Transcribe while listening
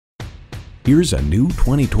Here's a new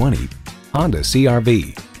 2020 Honda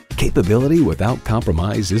CR-V. Capability without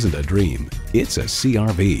compromise isn't a dream, it's a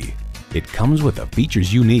CR-V. It comes with the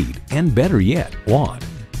features you need and, better yet, want.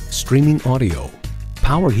 Streaming audio,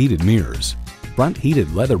 power heated mirrors, front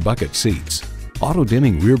heated leather bucket seats, auto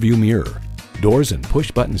dimming rearview mirror, doors and push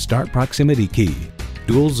button start proximity key,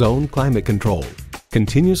 dual zone climate control,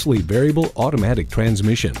 continuously variable automatic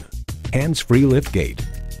transmission, hands-free liftgate,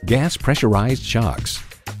 gas pressurized shocks,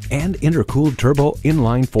 and intercooled turbo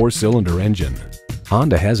inline 4-cylinder engine.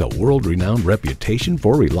 Honda has a world-renowned reputation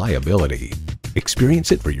for reliability.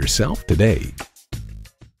 Experience it for yourself today.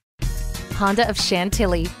 Honda of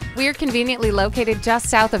Chantilly. We're conveniently located just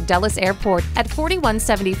south of Dulles Airport at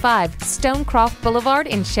 4175 Stonecroft Boulevard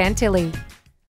in Chantilly.